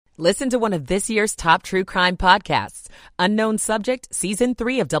Listen to one of this year's top true crime podcasts. Unknown Subject, Season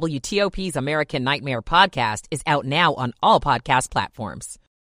 3 of WTOP's American Nightmare podcast is out now on all podcast platforms.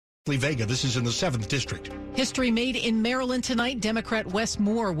 Vega, this is in the 7th District. History made in Maryland tonight. Democrat Wes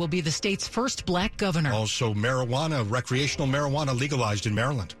Moore will be the state's first black governor. Also, recreational marijuana legalized in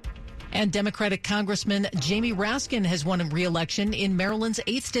Maryland. And Democratic Congressman Jamie Raskin has won re-election in Maryland's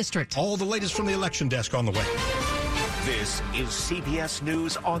 8th District. All the latest from the election desk on the way. This is CBS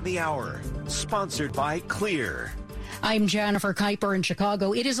News on the Hour, sponsored by Clear. I'm Jennifer Kuiper in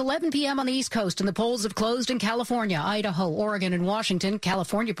Chicago. It is 11 p.m. on the East Coast, and the polls have closed in California, Idaho, Oregon, and Washington.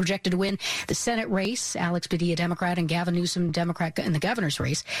 California projected to win the Senate race. Alex Padilla, Democrat, and Gavin Newsom, Democrat, in the governor's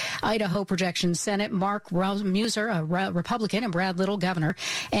race. Idaho projections Senate, Mark Muser, a Republican, and Brad Little, governor.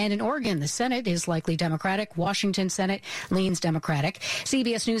 And in Oregon, the Senate is likely Democratic. Washington Senate leans Democratic.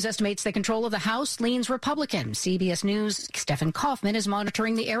 CBS News estimates that control of the House leans Republican. CBS News' Stephen Kaufman is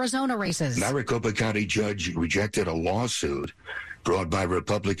monitoring the Arizona races. Maricopa County judge rejected a lawsuit brought by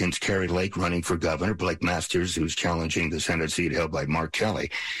Republicans Carrie Lake running for governor, Blake Masters, who's challenging the Senate seat held by Mark Kelly.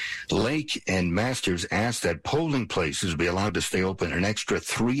 Lake and Masters asked that polling places be allowed to stay open an extra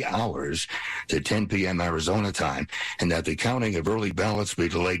 3 hours to 10 p.m. Arizona time, and that the counting of early ballots be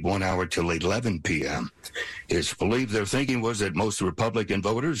delayed 1 hour till 11 p.m. It's believed their thinking was that most Republican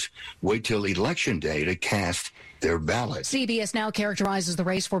voters wait till Election Day to cast their ballot. CBS now characterizes the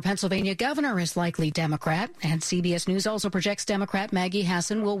race for Pennsylvania governor as likely Democrat, and CBS News also projects Democrat Maggie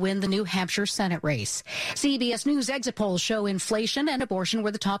Hassan will win the New Hampshire Senate race. CBS News exit polls show inflation and abortion were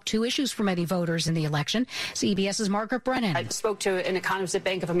the top two issues for many voters in the election. CBS's Margaret Brennan. I spoke to an economist at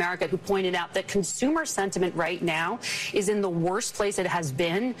Bank of America who pointed out that consumer sentiment right now is in the worst place it has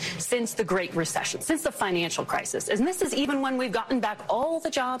been since the Great Recession, since the financial crisis. And this is even when we've gotten back all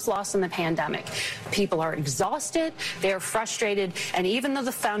the jobs lost in the pandemic. People are exhausted. They are frustrated. And even though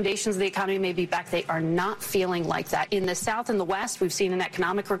the foundations of the economy may be back, they are not feeling like that. In the South and the West, we've seen an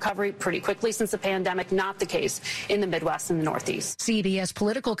economic recovery pretty quickly since the pandemic. Not the case in the Midwest and the Northeast. CBS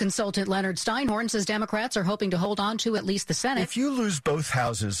political consultant Leonard Steinhorn says Democrats are hoping to hold on to at least the Senate. If you lose both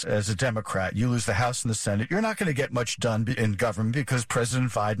houses as a Democrat, you lose the House and the Senate, you're not going to get much done in government because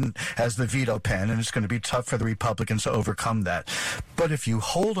President Biden has the veto pen, and it's going to be tough for the Republicans to overcome that. But if you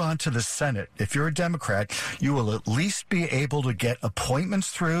hold on to the Senate, if you're a Democrat, you will at least be able to get appointments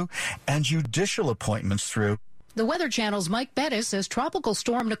through and judicial appointments through. The Weather Channel's Mike Bettis says Tropical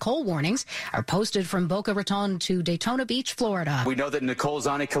Storm Nicole warnings are posted from Boca Raton to Daytona Beach, Florida. We know that Nicole's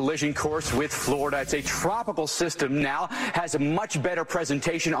on a collision course with Florida. It's a tropical system now, has a much better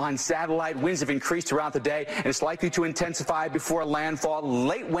presentation on satellite. Winds have increased throughout the day, and it's likely to intensify before landfall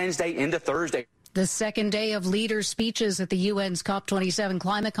late Wednesday into Thursday. The second day of leaders' speeches at the UN's COP27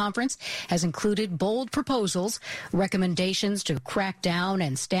 climate conference has included bold proposals, recommendations to crack down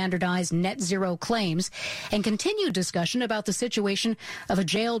and standardize net zero claims, and continued discussion about the situation of a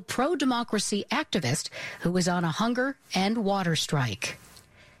jailed pro-democracy activist who was on a hunger and water strike.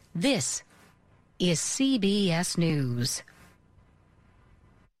 This is CBS News.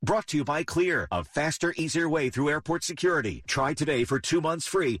 Brought to you by Clear, a faster, easier way through airport security. Try today for 2 months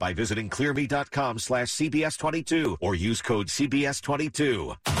free by visiting clearme.com/CBS22 or use code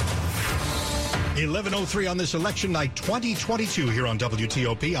CBS22. 11:03 on this election night 2022 here on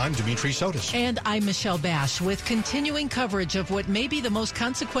WTOP. I'm Dimitri Sotis. And I'm Michelle Bash with continuing coverage of what may be the most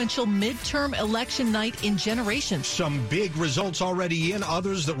consequential midterm election night in generations. Some big results already in,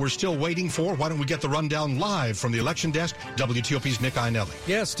 others that we're still waiting for. Why don't we get the rundown live from the election desk? WTOP's Nick Einelli.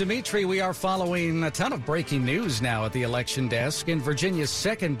 Yes, Dimitri, we are following a ton of breaking news now at the election desk. In Virginia's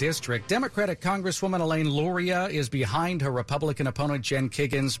 2nd District, Democratic Congresswoman Elaine Luria is behind her Republican opponent Jen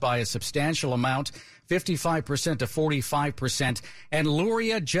Kiggans by a substantial amount. 55% to 45%. And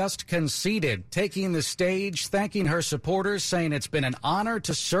Luria just conceded, taking the stage, thanking her supporters, saying it's been an honor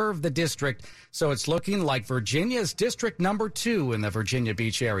to serve the district. So it's looking like Virginia's District number 2 in the Virginia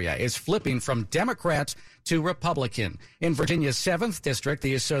Beach area is flipping from Democrat to Republican. In Virginia's 7th District,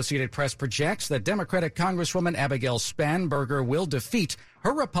 the Associated Press projects that Democratic Congresswoman Abigail Spanberger will defeat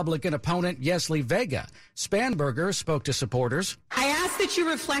her Republican opponent, Yesli Vega. Spanberger spoke to supporters. I ask that you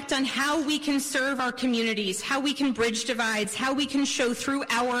reflect on how we can serve our communities, how we can bridge divides, how we can show through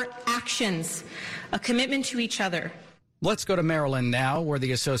our actions a commitment to each other. Let's go to Maryland now, where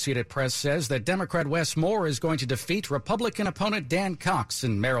the Associated Press says that Democrat Wes Moore is going to defeat Republican opponent Dan Cox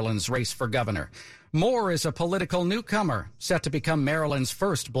in Maryland's race for governor. Moore is a political newcomer, set to become Maryland's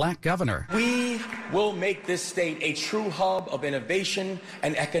first black governor. We will make this state a true hub of innovation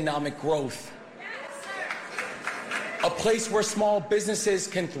and economic growth. A place where small businesses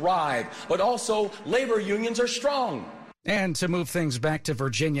can thrive, but also labor unions are strong. And to move things back to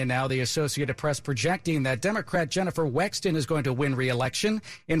Virginia now, the Associated Press projecting that Democrat Jennifer Wexton is going to win re-election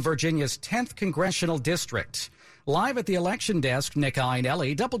in Virginia's 10th congressional district. Live at the election desk, Nick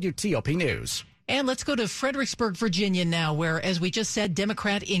Iannelli, WTOP News. And let's go to Fredericksburg, Virginia now, where, as we just said,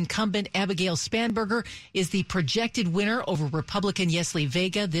 Democrat incumbent Abigail Spanberger is the projected winner over Republican Yesli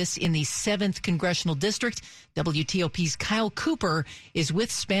Vega, this in the 7th congressional district. WTOP's Kyle Cooper is with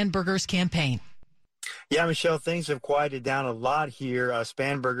Spanberger's campaign. Yeah, Michelle, things have quieted down a lot here.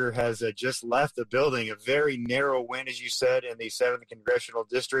 Spanberger has just left the building. A very narrow win, as you said, in the 7th Congressional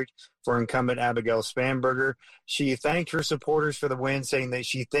District for incumbent Abigail Spanberger. She thanked her supporters for the win, saying that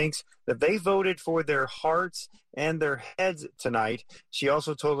she thinks that they voted for their hearts and their heads tonight. She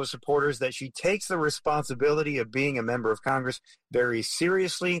also told her supporters that she takes the responsibility of being a member of Congress very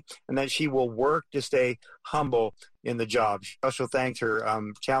seriously and that she will work to stay humble in the job. She also thanked her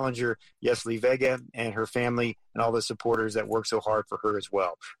challenger, Yesli Vega, and her family and all the supporters that work so hard for her as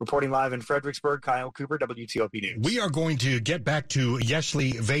well. Reporting live in Fredericksburg, Kyle Cooper, WTOP News. We are going to get back to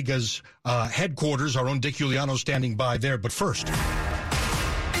Yesli Vega's headquarters. Our own Dick Uliano standing by there. But first,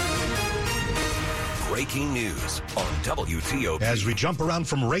 breaking news on WTOP. As we jump around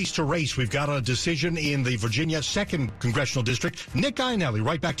from race to race, we've got a decision in the Virginia 2nd Congressional District. Nick Iannelli,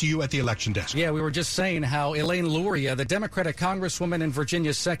 right back to you at the election desk. Yeah, we were just saying how Elaine Luria, the Democratic Congresswoman in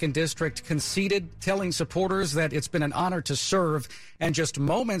Virginia's 2nd District, conceded, telling supporters that it's been an honor to serve. And just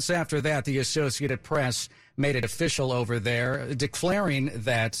moments after that, the Associated Press made it official over there, declaring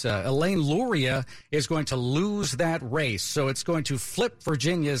that Elaine Luria is going to lose that race. So it's going to flip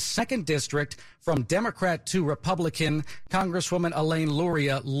Virginia's 2nd District from Democrat to Republican. Congresswoman Elaine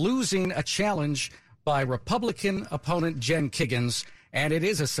Luria losing a challenge by Republican opponent Jen Kiggans, and it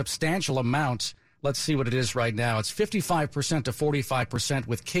is a substantial amount. Let's see what it is right now. It's 55% to 45%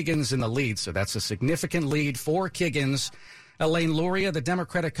 with Kiggans in the lead, so that's a significant lead for Kiggans. Elaine Luria, the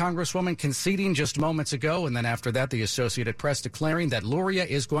Democratic Congresswoman, conceding just moments ago, and then after that, the Associated Press declaring that Luria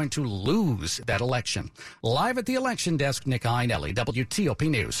is going to lose that election. Live at the election desk, Nick Iannelli, WTOP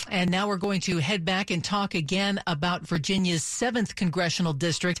News. And now we're going to head back and talk again about Virginia's 7th Congressional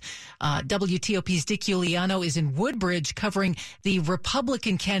District. WTOP's Dick Uliano is in Woodbridge covering the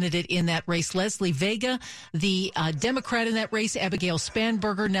Republican candidate in that race, Yesli Vega. The Democrat in that race, Abigail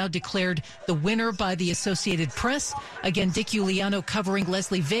Spanberger, now declared the winner by the Associated Press. Again, Dick Uliano covering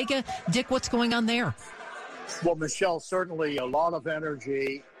Yesli Vega. Dick, what's going on there? Well, Michelle, certainly a lot of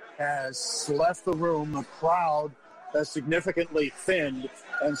energy has left the room. The crowd has significantly thinned,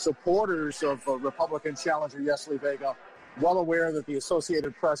 and supporters of Republican challenger Yesli Vega well aware that the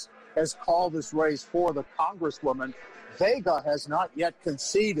Associated Press has called this race for the Congresswoman. Vega has not yet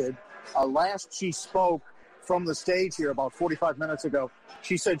conceded. Last she spoke from the stage here about 45 minutes ago,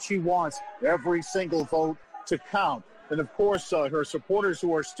 she said she wants every single vote to count. And, of course, her supporters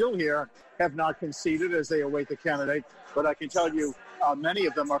who are still here have not conceded as they await the candidate. But I can tell you many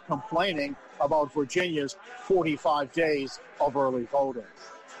of them are complaining about Virginia's 45 days of early voting.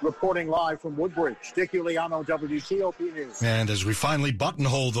 Reporting live from Woodbridge, Dick Uliano, WTOP News. And as we finally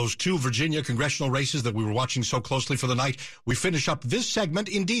buttonhole those 2 Virginia congressional races that we were watching so closely for the night, we finish up this segment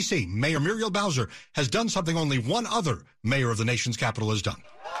in D.C. Mayor Muriel Bowser has done something only one other mayor of the nation's capital has done.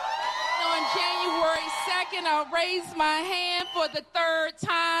 I'll raise my hand for the 3rd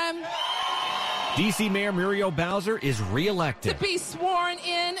time. D.C. Mayor Muriel Bowser is reelected to be sworn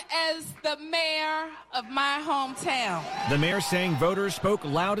in as the mayor of my hometown. The mayor saying voters spoke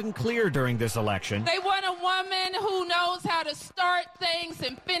loud and clear during this election. They want a woman who knows how to start things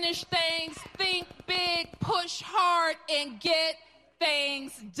and finish things, think big, push hard, and get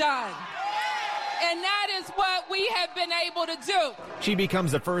things done. And that is what we have been able to do. She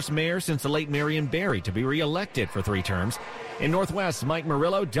becomes the first mayor since the late Marion Barry to be reelected for 3 terms. In Northwest, Mike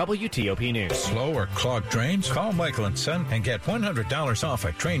Murillo, WTOP News. Slow or clogged drains? Call Michael & Son and get $100 off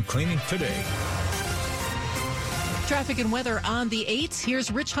at drain cleaning today. Traffic and weather on the 8s.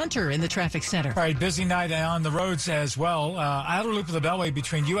 Here's Rich Hunter in the traffic center. All right, busy night on the roads as well. Outer loop of the Beltway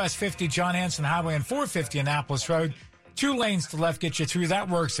between US 50, John Hanson Highway, and 450 Annapolis Road. 2 lanes to the left get you through that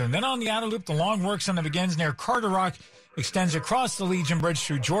work zone. Then on the outer loop, the long work zone that begins near Carter Rock extends across the Legion Bridge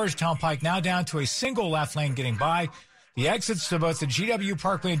through Georgetown Pike, now down to a single left lane getting by. The exits to both the GW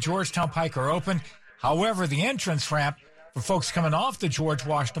Parkway and Georgetown Pike are open. However, the entrance ramp for folks coming off the George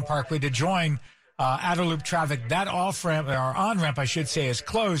Washington Parkway to join outer loop traffic, that off ramp, or on ramp, I should say, is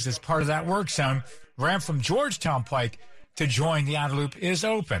closed as part of that work zone. Ramp from Georgetown Pike to join the outer loop is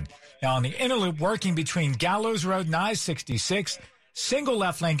open. Now, on the inner loop, working between Gallows Road and I-66, single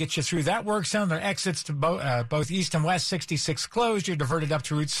left lane gets you through that work zone. There are exits to both east and west. 66 closed. You're diverted up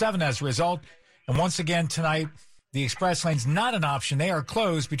to Route 7 as a result. And once again tonight, The express lane's not an option. They are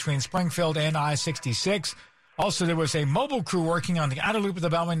closed between Springfield and I-66. Also, there was a mobile crew working on the outer loop of the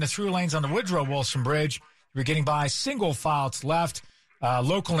Beltway and the through lanes on the Woodrow Wilson Bridge. We're getting by single file to left.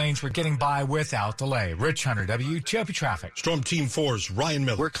 Local lanes were getting by without delay. Rich Hunter, WTOP Traffic. Storm Team 4's Ryan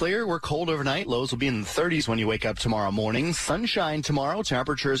Miller. We're clear. We're cold overnight. Lows will be in the 30s when you wake up tomorrow morning. Sunshine tomorrow.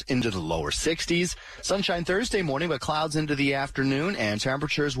 Temperatures into the lower 60s. Sunshine Thursday morning, but clouds into the afternoon, and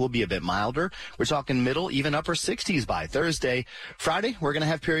temperatures will be a bit milder. We're talking middle, even upper 60s by Thursday. Friday, we're going to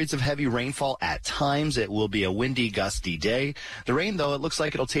have periods of heavy rainfall at times. It will be a windy, gusty day. The rain, though, it looks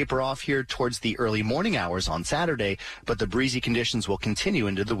like it'll taper off here towards the early morning hours on Saturday, but the breezy conditions will continue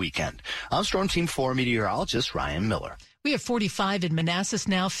into the weekend. I'm Storm Team 4 meteorologist Ryan Miller. We have 45 in Manassas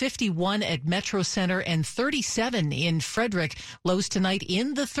now, 51 at Metro Center, and 37 in Frederick. Lows tonight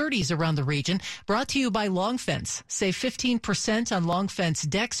in the 30s around the region. Brought to you by Long Fence. Save 15% on Long Fence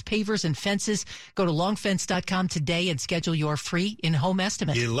decks, pavers, and fences. Go to longfence.com today and schedule your free in-home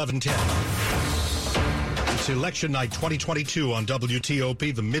estimate. 11:10. It's election night 2022 on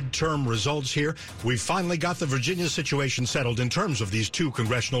WTOP. The midterm results here. We finally got the Virginia situation settled in terms of these two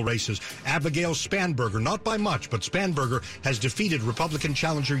congressional races. Abigail Spanberger, not by much, but Spanberger has defeated Republican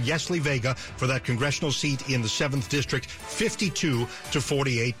challenger Yesli Vega for that congressional seat in the 7th District, 52 to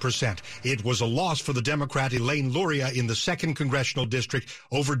 48%. It was a loss for the Democrat Elaine Luria in the 2nd Congressional District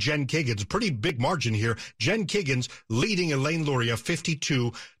over Jen Kiggins. Pretty big margin here. Jen Kiggins leading Elaine Luria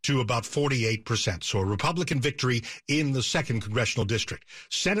 52 to about 48%. So a Republican victory in the 2nd Congressional District.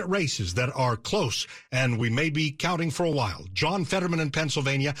 Senate races that are close, and we may be counting for a while. John Fetterman in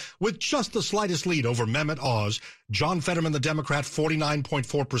Pennsylvania with just the slightest lead over Mehmet Oz. John Fetterman, the Democrat,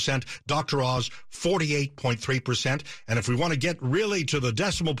 49.4%. Dr. Oz, 48.3%. And if we want to get really to the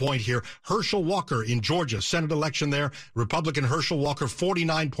decimal point here, Herschel Walker in Georgia, Senate election there, Republican Herschel Walker,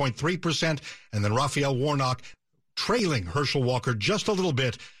 49.3%. And then Raphael Warnock trailing Herschel Walker just a little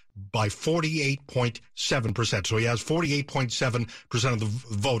bit by 48.7%. So he has 48.7% of the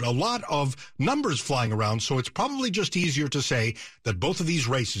vote. A lot of numbers flying around, so it's probably just easier to say that both of these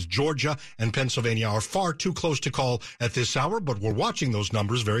races, Georgia and Pennsylvania, are far too close to call at this hour, but we're watching those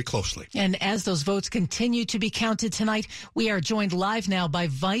numbers very closely. And as those votes continue to be counted tonight, we are joined live now by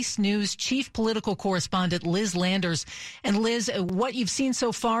Vice News Chief Political Correspondent Liz Landers. And Liz, what you've seen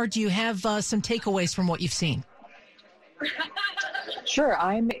so far, do you have some takeaways from what you've seen? Sure.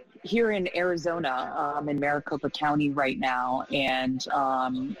 I'm here in Arizona, in Maricopa County right now. And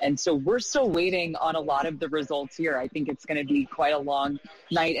so we're still waiting on a lot of the results here. I think it's going to be quite a long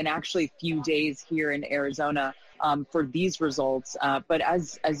night and actually a few days here in Arizona for these results. But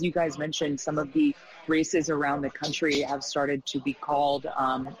as you guys mentioned, some of the races around the country have started to be called.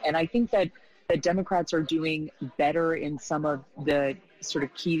 And I think that the Democrats are doing better in some of the sort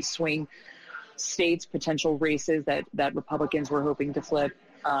of key swing states, potential races that Republicans were hoping to flip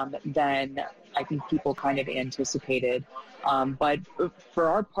than I think people kind of anticipated. But for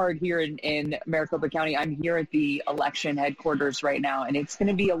our part here in Maricopa County, I'm here at the election headquarters right now, and it's going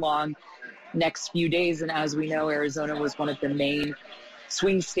to be a long next few days. And as we know, Arizona was one of the main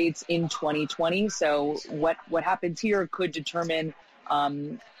swing states in 2020. So what happens here could determine,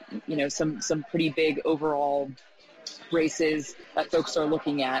 some pretty big overall races that folks are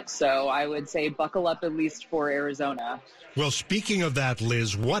looking at. So I would say buckle up at least for Arizona. Well, speaking of that,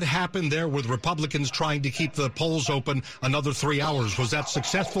 Liz, what happened there with Republicans trying to keep the polls open another 3 hours? Was that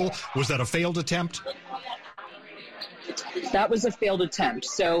successful? Was that a failed attempt? That was a failed attempt.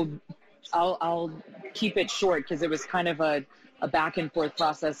 So I'll keep it short because it was kind of a back and forth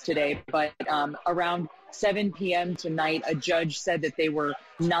process today. But around 7 p.m. tonight, a judge said that they were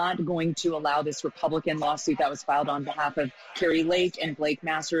not going to allow this Republican lawsuit that was filed on behalf of Kari Lake and Blake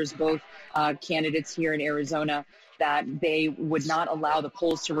Masters, both candidates here in Arizona, that they would not allow the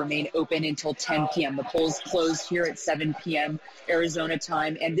polls to remain open until 10 p.m. The polls closed here at 7 p.m. Arizona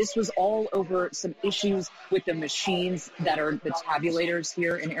time. And this was all over some issues with the machines that are the tabulators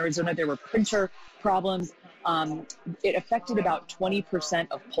here in Arizona. There were printer problems. It affected about 20%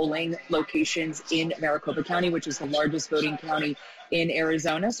 of polling locations in Maricopa County, which is the largest voting county in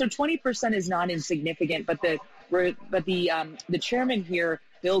Arizona. So 20% is not insignificant, but the chairman here,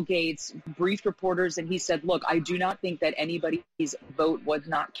 Bill Gates, briefed reporters and he said, look, I do not think that anybody's vote was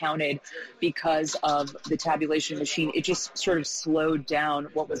not counted because of the tabulation machine. It just sort of slowed down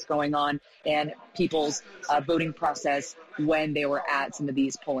what was going on and people's voting process when they were at some of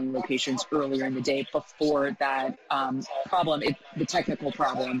these polling locations earlier in the day before that the technical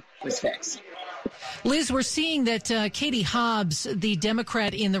problem was fixed. Liz, we're seeing that Katie Hobbs, the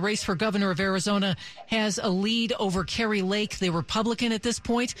Democrat in the race for governor of Arizona, has a lead over Kari Lake, the Republican at this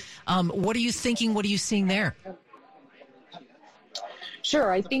point. What are you thinking? What are you seeing there? Sure.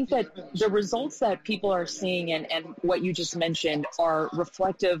 I think that the results that people are seeing and what you just mentioned are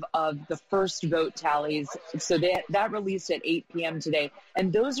reflective of the first vote tallies. So that released at 8 p.m. today.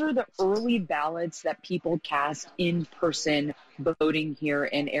 And those are the early ballots that people cast in person voting here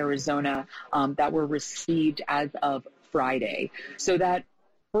in Arizona that were received as of Friday. So that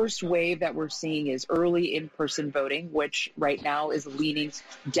first wave that we're seeing is early in-person voting, which right now is leaning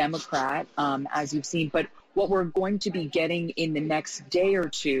Democrat, as you've seen. But what we're going to be getting in the next day or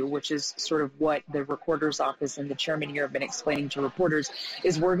two, which is sort of what the recorder's office and the chairman here have been explaining to reporters,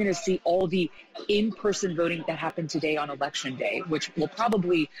 is we're going to see all the in-person voting that happened today on Election Day, which will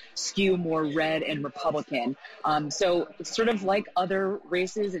probably skew more red and Republican. So sort of like other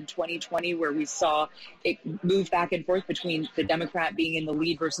races in 2020 where we saw it move back and forth between the Democrat being in the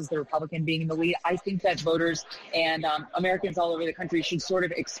lead versus the Republican being in the lead, I think that voters and Americans all over the country should sort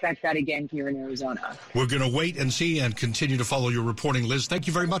of expect that again here in Arizona. We're going to wait and see and continue to follow your reporting, Liz. Thank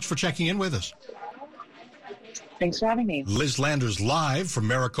you very much for checking in with us. Thanks for having me. Liz Landers live from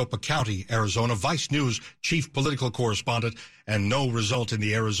Maricopa County, Arizona, Vice News chief political correspondent, and no result in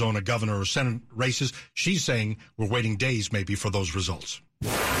the Arizona governor or Senate races. She's saying we're waiting days maybe for those results.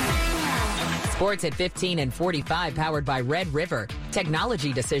 Sports at 15 and 45, powered by Red River.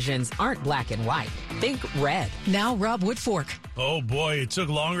 Technology decisions aren't black and white. Think red. Now Rob Woodfork. Oh, boy, it took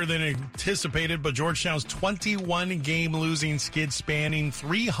longer than anticipated, but Georgetown's 21-game losing skid spanning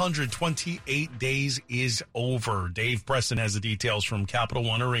 328 days is over. Dave Preston has the details from Capital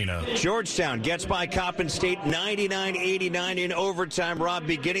One Arena. Georgetown gets by Coppin State 99-89 in overtime. Rob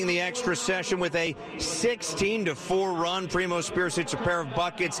beginning the extra session with a 16-4 run. Primo Spears hits a pair of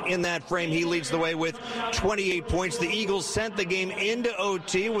buckets in that frame. He leads the way with 28 points. The Eagles sent the game into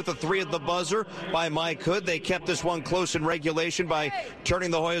OT with a 3 at the buzzer by Mike Hood. They kept this one close in regulation by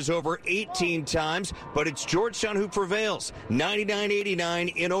turning the Hoyas over 18 times, but it's Georgetown who prevails,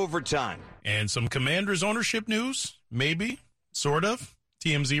 99-89 in overtime. And some Commanders ownership news, maybe, sort of.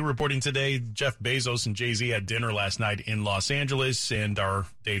 TMZ reporting today, Jeff Bezos and Jay-Z had dinner last night in Los Angeles, and our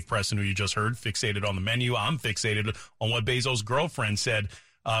Dave Preston, who you just heard, fixated on the menu. I'm fixated on what Bezos' girlfriend said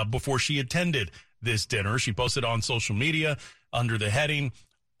before she attended this dinner. She posted on social media under the heading,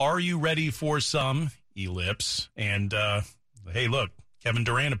 "Are you ready for some ellipse?" And hey, look, Kevin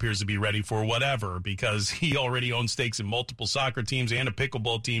Durant appears to be ready for whatever because he already owns stakes in multiple soccer teams and a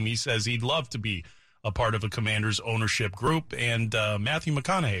pickleball team. He says he'd love to be a part of a Commanders ownership group. And Matthew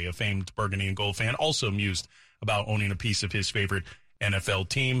McConaughey, a famed Burgundy and Gold fan, also mused about owning a piece of his favorite NFL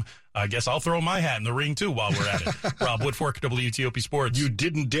team. I guess I'll throw my hat in the ring, too, while we're at it. Rob Woodfork, WTOP Sports. You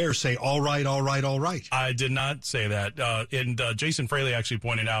didn't dare say, all right, all right, all right. I did not say that. And Jason Fraley actually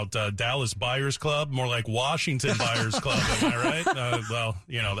pointed out Dallas Buyers Club, more like Washington Buyers Club. Am I right? Well,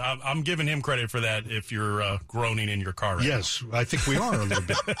 you know, I'm giving him credit for that if you're groaning in your car right Yes, I think we are a little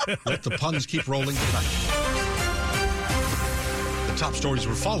bit. Let the puns keep rolling tonight. The top stories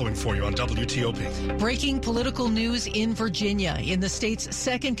we're following for you on WTOP. Breaking political news in Virginia. In the state's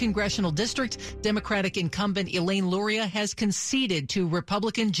second congressional district, Democratic incumbent Elaine Luria has conceded to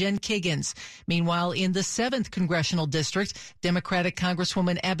Republican Jen Kiggans. Meanwhile, in the 7th congressional district, Democratic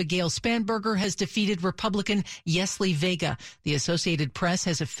Congresswoman Abigail Spanberger has defeated Republican Yesli Vega. The Associated Press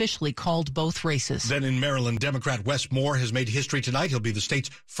has officially called both races. Then in Maryland, Democrat Wes Moore has made history tonight. He'll be the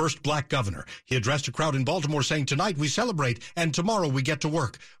state's first black governor. He addressed a crowd in Baltimore saying, "Tonight we celebrate and tomorrow we get to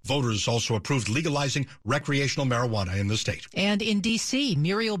work." Voters also approved legalizing recreational marijuana in the state. And in D.C.,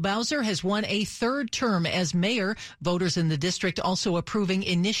 Muriel Bowser has won a 3rd term as mayor. Voters in the district also approving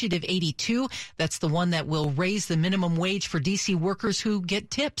Initiative 82. That's the one that will raise the minimum wage for D.C. workers who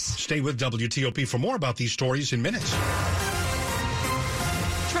get tips. Stay with WTOP for more about these stories in minutes.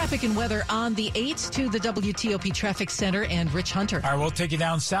 Traffic and weather on the 8th to the WTOP Traffic Center and Rich Hunter. All right, we'll take you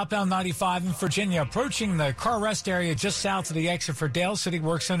down southbound 95 in Virginia, approaching the car rest area just south of the exit for Dale City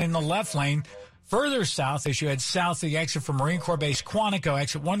Work Zone in the left lane. Further south, as you head south of the exit for Marine Corps Base Quantico,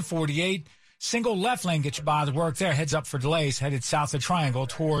 exit 148. Single left lane gets you by the work there. Heads up for delays, headed south of Triangle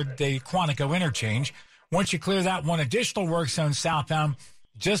toward the Quantico interchange. Once you clear that, one additional work zone southbound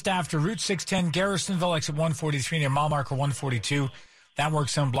just after Route 610, Garrisonville, exit 143 near mile marker 142. That work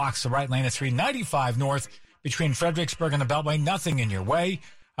zone blocks the right lane at 395 north between Fredericksburg and the Beltway. Nothing in your way.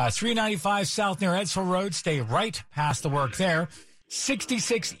 395 south near Edsall Road. Stay right past the work there.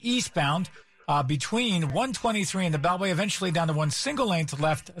 66 eastbound between 123 and the Beltway. Eventually down to one single lane to the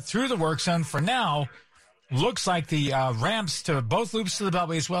left through the work zone. For now, looks like the ramps to both loops to the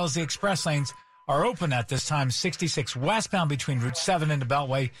Beltway as well as the express lanes are open at this time. 66 westbound between Route 7 and the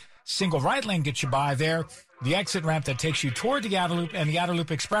Beltway. Single right lane gets you by there. The exit ramp that takes you toward the outer loop and the outer loop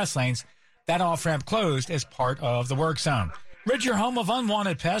express lanes, that off-ramp closed as part of the work zone. Rid your home of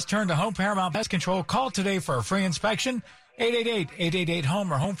unwanted pests. Turn to Home Paramount Pest Control. Call today for a free inspection.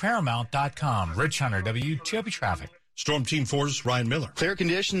 888-888-HOME or homeparamount.com. Rich Hunter, WTOP Traffic. Storm Team 4's Ryan Miller. Clear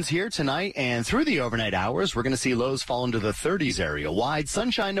conditions here tonight and through the overnight hours. We're going to see lows fall into the 30s area wide.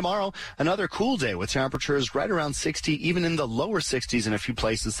 Sunshine tomorrow. Another cool day with temperatures right around 60, even in the lower 60s in a few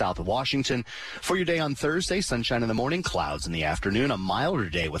places south of Washington. For your day on Thursday, sunshine in the morning, clouds in the afternoon. A milder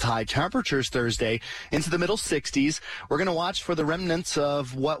day with high temperatures Thursday into the middle 60s. We're going to watch for the remnants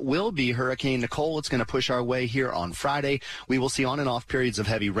of what will be Hurricane Nicole. It's going to push our way here on Friday. We will see on and off periods of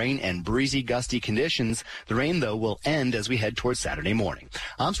heavy rain and breezy, gusty conditions. The rain, though, will end as we head towards Saturday morning.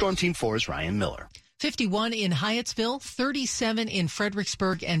 I'm Storm Team 4's Ryan Miller. 51 in Hyattsville, 37 in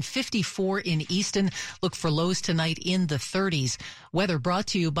Fredericksburg, and 54 in Easton. Look for lows tonight in the 30s. Weather brought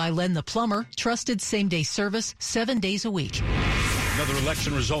to you by Len the Plumber. Trusted same-day service 7 days a week. Another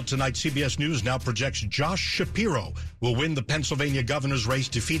election result tonight. CBS News now projects Josh Shapiro will win the Pennsylvania governor's race,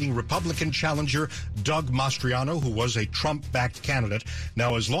 defeating Republican challenger Doug Mastriano, who was a Trump-backed candidate.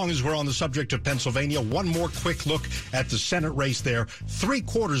 Now, as long as we're on the subject of Pennsylvania, one more quick look at the Senate race there.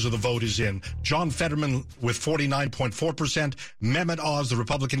 3/4 of the vote is in. John Fetterman with 49.4%. Mehmet Oz, the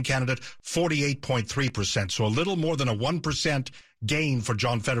Republican candidate, 48.3%. So a little more than a 1% gain for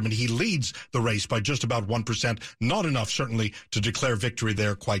John Fetterman. He leads the race by just about 1%. Not enough, certainly, to declare victory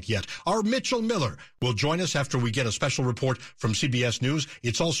there quite yet. Our Mitchell Miller will join us after we get a special report from CBS News.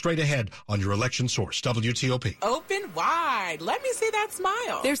 It's all straight ahead on your election source, WTOP. Open wide. Let me see that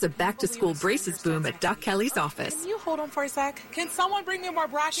smile. There's a back-to-school braces boom at Doc Kelly's office. Can you hold on for a sec? Can someone bring me more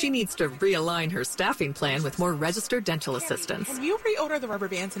brackets? She needs to realign her staffing plan with more registered dental assistants. Can you reorder the rubber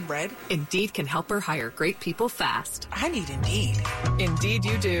bands in red? Indeed can help her hire great people fast. I need Indeed. Indeed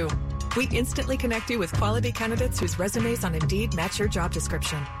you do. We instantly connect you with quality candidates whose resumes on Indeed match your job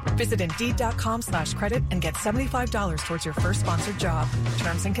description. Visit Indeed.com/credit and get $75 towards your first sponsored job.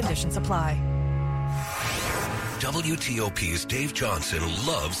 Terms and conditions apply. WTOP's Dave Johnson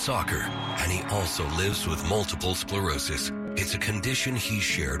loves soccer, and he also lives with multiple sclerosis. It's a condition he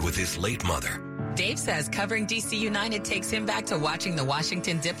shared with his late mother. Dave says covering DC United takes him back to watching the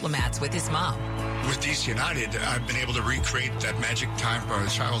Washington Diplomats with his mom. With DC United, I've been able to recreate that magic time from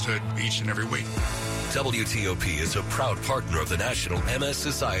childhood each and every week. WTOP is a proud partner of the National MS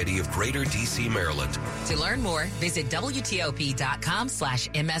Society of Greater DC, Maryland. To learn more, visit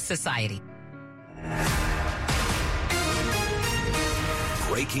WTOP.com/MS Society.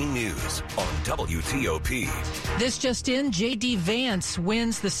 Breaking news on WTOP. This just in, J.D. Vance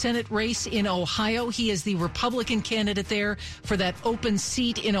wins the Senate race in Ohio. He is the Republican candidate there for that open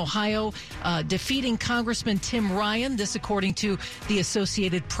seat in Ohio, defeating Congressman Tim Ryan. This according to the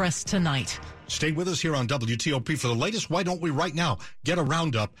Associated Press tonight. Stay with us here on WTOP for the latest. Why don't we right now get a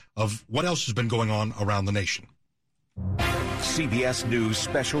roundup of what else has been going on around the nation? CBS News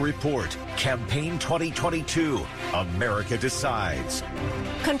Special Report, Campaign 2022, America Decides.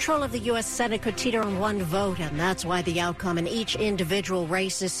 Control of the U.S. Senate could teeter on one vote, and that's why the outcome in each individual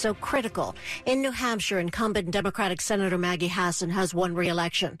race is so critical. In New Hampshire, incumbent Democratic Senator Maggie Hassan has won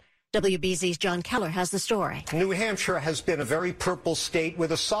re-election. WBZ's John Keller has the story. New Hampshire has been a very purple state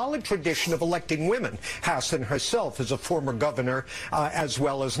with a solid tradition of electing women. Hassan herself is a former governor, as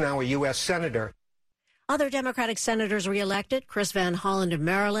well as now a U.S. Senator. Other Democratic senators re-elected, Chris Van Hollen of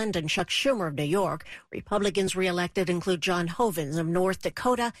Maryland and Chuck Schumer of New York. Republicans re-elected include John Hovins of North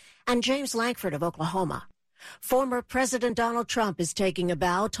Dakota and James Lankford of Oklahoma. Former President Donald Trump is taking a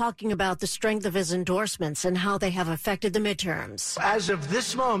bow, talking about the strength of his endorsements and how they have affected the midterms. As of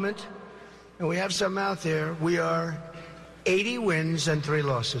this moment, and we have some out there, we are 80 wins and 3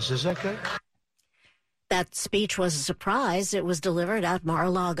 losses. Is that good? That speech was a surprise. It was delivered at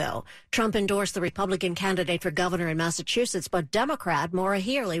Mar-a-Lago. Trump endorsed the Republican candidate for governor in Massachusetts, but Democrat Maura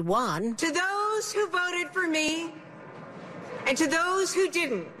Healey won. To those who voted for me and to those who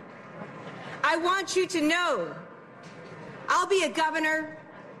didn't, I want you to know I'll be a governor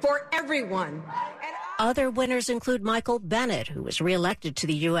for everyone. Other winners include Michael Bennet, who was reelected to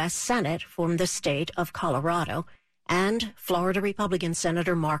the U.S. Senate from the state of Colorado, and Florida Republican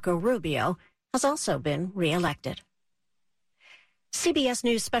Senator Marco Rubio has also been reelected. CBS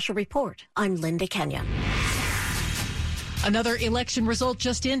News Special Report. I'm Linda Kenyon. Another election result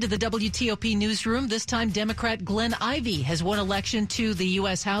just into the WTOP newsroom. This time, Democrat Glenn Ivey has won election to the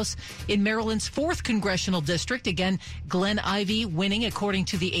U.S. House in Maryland's 4th congressional district. Again, Glenn Ivey winning, according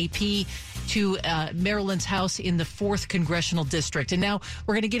to the AP. to Maryland's House in the 4th Congressional District. And now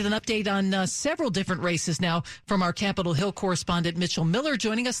we're going to get an update on several different races now from our Capitol Hill correspondent Mitchell Miller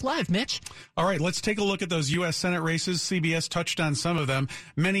joining us live. Mitch? All right, let's take a look at those U.S. Senate races. CBS touched on some of them.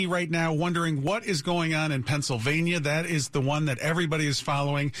 Many right now wondering what is going on in Pennsylvania. That is the one that everybody is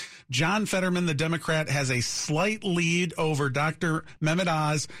following. John Fetterman, the Democrat, has a slight lead over Dr. Mehmet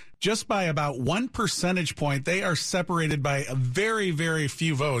Oz, just by about 1 percentage point. They are separated by a very, very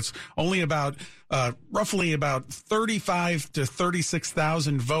few votes, only about roughly about 35 to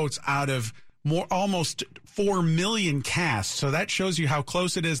 36,000 votes out of almost 4 million cast. So that shows you how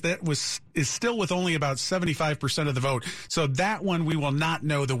close it is. That is still with only about 75% of the vote. So that one we will not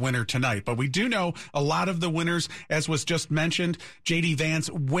know the winner tonight. But we do know a lot of the winners, as was just mentioned. J.D. Vance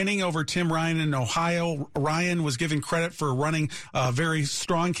winning over Tim Ryan in Ohio. Ryan was given credit for running a very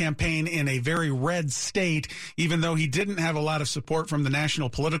strong campaign in a very red state, even though he didn't have a lot of support from the National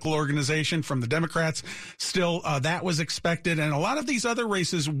Political Organization, from the Democrats. Still, that was expected. And a lot of these other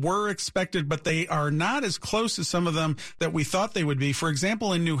races were expected, but they are not as close as some of them that we thought they would be. For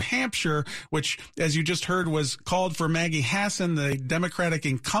example, in New Hampshire, which, as you just heard, was called for Maggie Hassan, the Democratic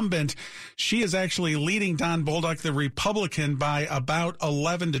incumbent, she is actually leading Don Bolduc, the Republican, by about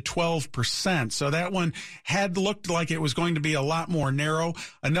 11 to 12%. So that one had looked like it was going to be a lot more narrow.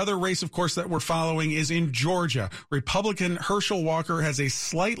 Another race, of course, that we're following is in Georgia. Republican Herschel Walker has a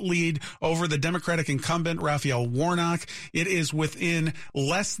slight lead over the Democratic incumbent, Raphael Warnock. It is within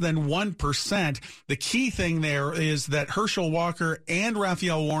less than 1%. The key thing there is that Herschel Walker and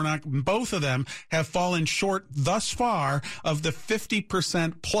Raphael Warnock, both of them, have fallen short thus far of the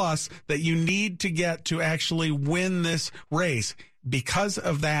 50% plus that you need to get to actually win this race. Because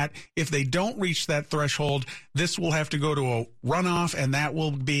of that, if they don't reach that threshold, this will have to go to a runoff, and that will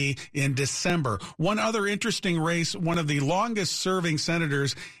be in December. One other interesting race, one of the longest serving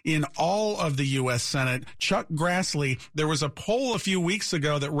senators in all of the U.S. Senate, Chuck Grassley, there was a poll a few weeks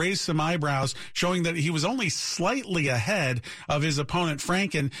ago that raised some eyebrows showing that he was only slightly ahead of his opponent,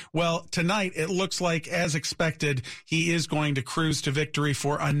 Franken. Well, tonight it looks like, as expected, he is going to cruise to victory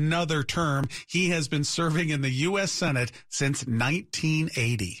for another term. He has been serving in the U.S. Senate since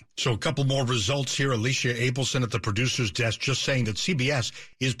 1980. So a couple more results here. Alicia Abelson at the producer's desk just saying that CBS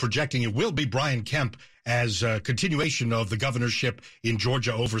is projecting it will be Brian Kemp as a continuation of the governorship in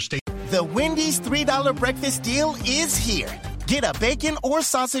Georgia over state. The Wendy's $3 breakfast deal is here. Get a bacon or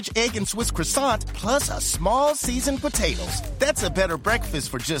sausage, egg, and Swiss croissant plus a small seasoned potatoes. That's a better breakfast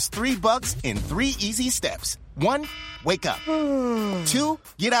for just $3 in 3 easy steps. 1, wake up. 2,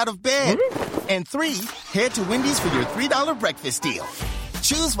 get out of bed. And 3, head to Wendy's for your $3 breakfast deal.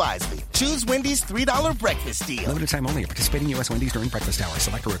 Choose wisely. Choose Wendy's $3 breakfast deal. Limited time only at participating U.S. Wendy's during breakfast hours.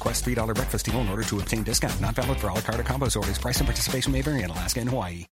 Select a request $3 breakfast deal in order to obtain discount. Not valid for a la carte or combos orders. Price and participation may vary in Alaska and Hawaii.